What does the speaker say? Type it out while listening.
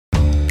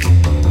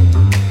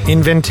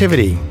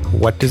Inventivity.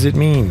 What does it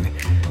mean?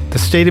 The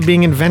state of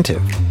being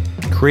inventive,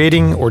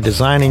 creating or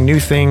designing new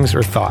things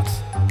or thoughts.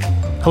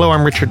 Hello,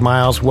 I'm Richard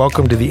Miles.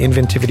 Welcome to the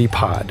Inventivity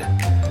Pod.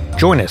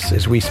 Join us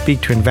as we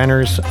speak to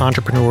inventors,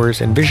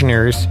 entrepreneurs, and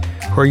visionaries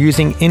who are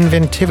using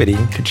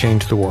inventivity to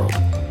change the world.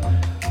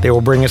 They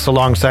will bring us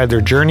alongside their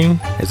journey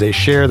as they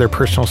share their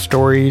personal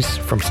stories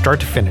from start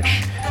to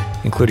finish,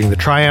 including the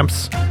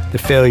triumphs, the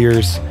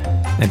failures,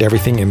 and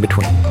everything in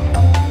between.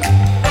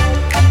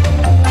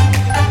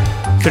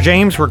 So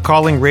James, we're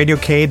calling Radio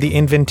Cade the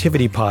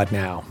Inventivity Pod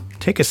now.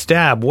 Take a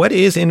stab. What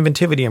is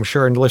inventivity? I'm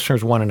sure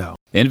listeners want to know.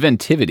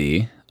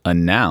 Inventivity, a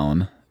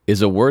noun,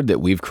 is a word that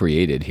we've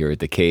created here at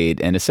the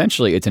Cade, and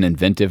essentially it's an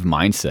inventive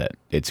mindset.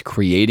 It's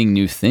creating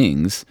new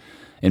things,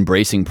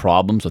 embracing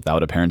problems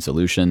without apparent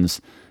solutions,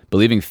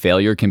 believing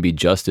failure can be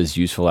just as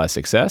useful as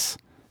success,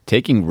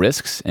 taking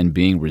risks and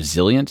being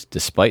resilient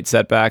despite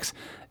setbacks,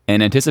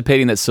 and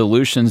anticipating that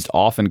solutions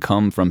often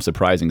come from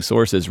surprising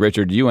sources.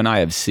 Richard, you and I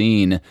have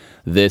seen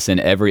this in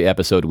every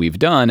episode we've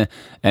done,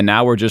 and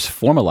now we're just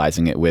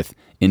formalizing it with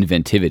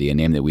inventivity, a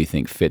name that we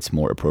think fits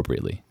more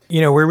appropriately. You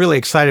know, we're really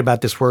excited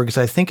about this word because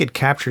I think it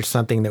captures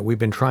something that we've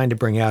been trying to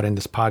bring out in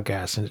this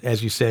podcast. And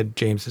as you said,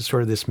 James, it's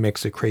sort of this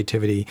mix of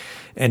creativity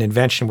and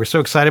invention. We're so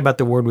excited about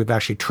the word, we've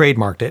actually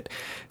trademarked it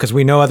because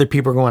we know other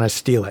people are going to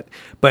steal it.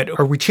 But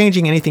are we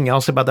changing anything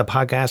else about the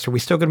podcast? Are we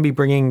still going to be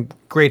bringing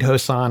great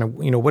hosts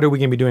on? You know, what are we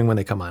going to be doing when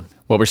they come on?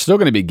 Well, we're still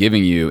going to be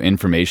giving you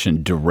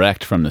information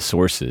direct from the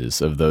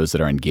sources of those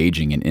that are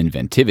engaging in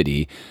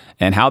inventivity,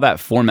 and how that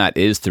format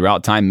is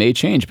throughout time may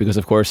change because,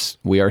 of course,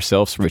 we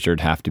ourselves, Richard,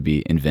 have to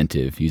be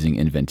inventive, using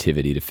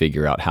inventivity to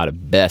figure out how to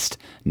best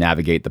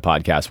navigate the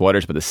podcast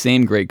waters. But the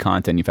same great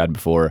content you've had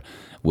before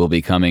will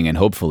be coming, and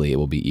hopefully it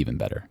will be even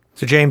better.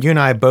 So, James, you and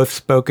I have both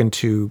spoken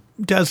to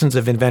dozens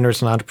of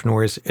inventors and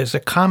entrepreneurs. Is a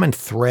common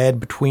thread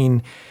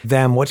between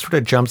them? What sort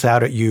of jumps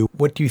out at you?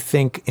 What do you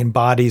think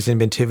embodies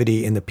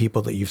inventivity in the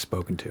people that you've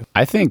spoken to?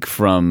 I think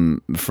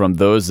from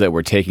those that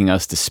were taking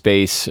us to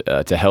space,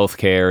 to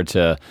healthcare,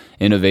 to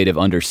innovative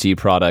undersea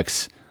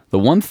products, the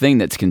one thing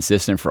that's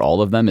consistent for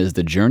all of them is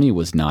the journey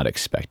was not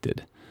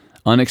expected.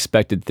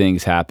 Unexpected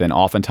things happen.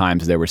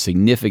 Oftentimes there were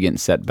significant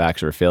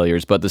setbacks or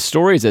failures, but the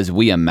stories as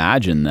we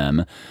imagine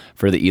them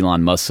for the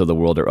Elon Musks of the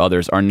world or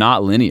others are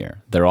not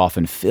linear. They're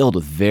often filled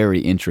with very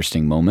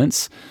interesting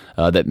moments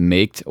that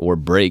make or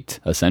break,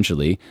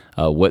 essentially,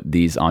 what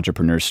these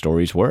entrepreneurs'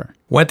 stories were.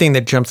 One thing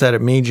that jumps out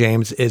at me,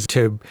 James, is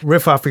to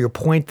riff off of your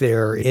point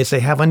there, is they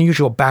have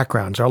unusual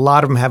backgrounds, or a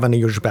lot of them have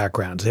unusual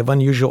backgrounds. They have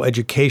unusual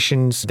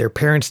educations. Their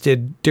parents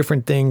did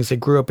different things. They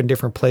grew up in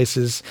different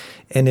places.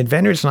 And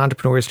inventors and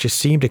entrepreneurs just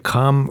seem to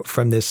come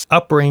from this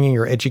upbringing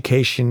or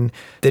education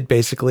that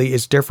basically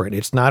is different.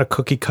 It's not a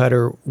cookie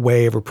cutter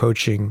way of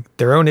approaching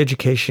their own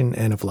education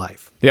and of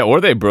life. Yeah,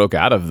 or they broke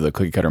out of the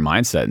cookie cutter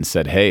mindset and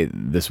said, hey,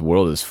 this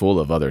world is full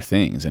of other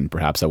things, and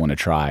perhaps I want to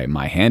try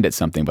my hand at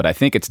something. But I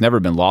think it's never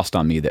been lost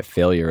on me that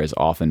failure has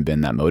often been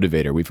that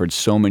motivator. We've heard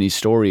so many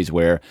stories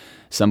where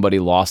somebody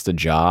lost a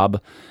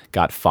job,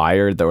 got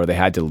fired, or they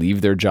had to leave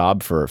their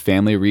job for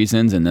family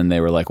reasons, and then they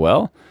were like,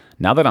 well,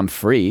 now that I'm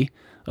free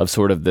of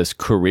sort of this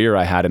career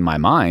I had in my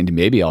mind,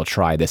 maybe I'll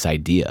try this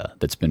idea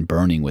that's been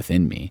burning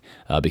within me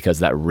because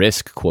that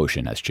risk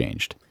quotient has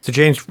changed. So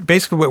James,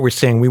 basically what we're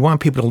saying, we want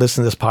people to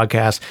listen to this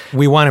podcast.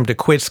 We want them to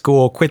quit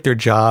school, quit their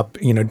job,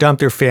 dump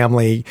their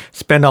family,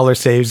 spend all their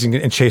savings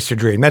and chase their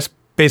dream. That's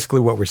basically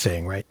what we're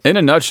saying, right? In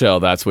a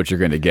nutshell, that's what you're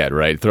going to get,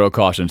 right? Throw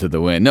caution to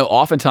the wind. No,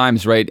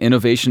 oftentimes, right,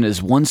 innovation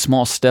is one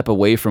small step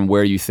away from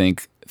where you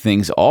think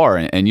things are.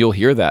 And you'll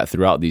hear that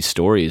throughout these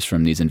stories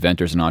from these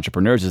inventors and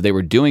entrepreneurs as they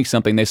were doing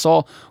something. They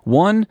saw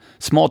one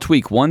small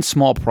tweak, one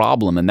small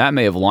problem, and that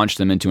may have launched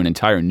them into an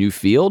entire new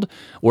field,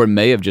 or it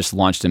may have just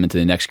launched them into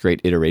the next great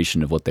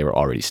iteration of what they were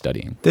already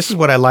studying. This is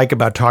what I like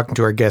about talking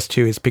to our guests,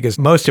 too, is because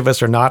most of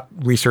us are not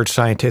research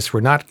scientists.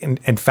 We're not,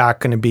 in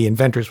fact, going to be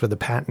inventors with a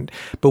patent.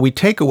 But we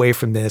take away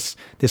from this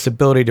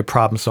ability to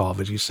problem solve,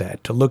 as you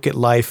said, to look at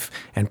life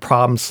and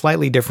problems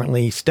slightly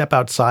differently, step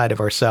outside of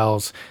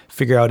ourselves,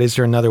 figure out, is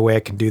there another way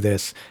I can do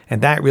this?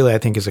 And that really, I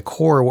think, is a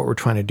core of what we're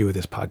trying to do with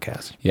this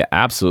podcast. Yeah,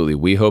 absolutely.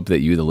 We hope that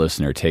you, the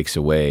listener, takes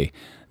away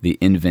the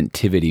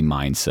inventivity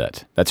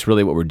mindset. That's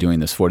really what we're doing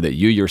this for, that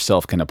you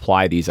yourself can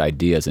apply these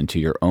ideas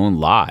into your own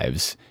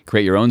lives,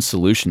 create your own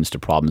solutions to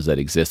problems that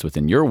exist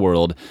within your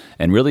world,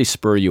 and really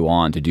spur you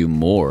on to do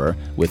more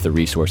with the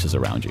resources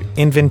around you.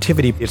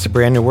 Inventivity, it's a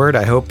brand new word.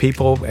 I hope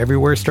people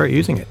everywhere start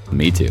using it.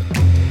 Me too.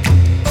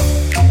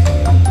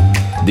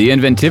 The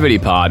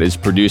Inventivity Pod is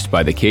produced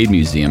by the Cade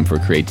Museum for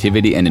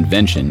Creativity and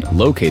Invention,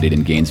 located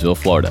in Gainesville,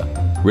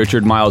 Florida.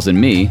 Richard Miles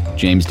and me,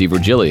 James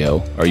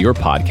Virgilio, are your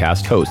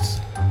podcast hosts.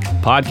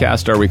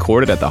 Podcasts are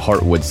recorded at the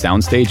Heartwood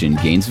Soundstage in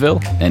Gainesville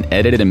and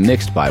edited and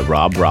mixed by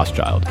Rob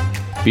Rothschild.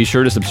 Be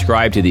sure to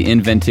subscribe to the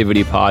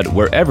Inventivity Pod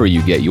wherever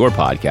you get your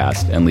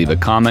podcast and leave a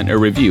comment or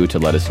review to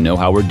let us know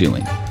how we're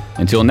doing.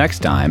 Until next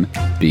time,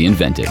 be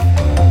inventive.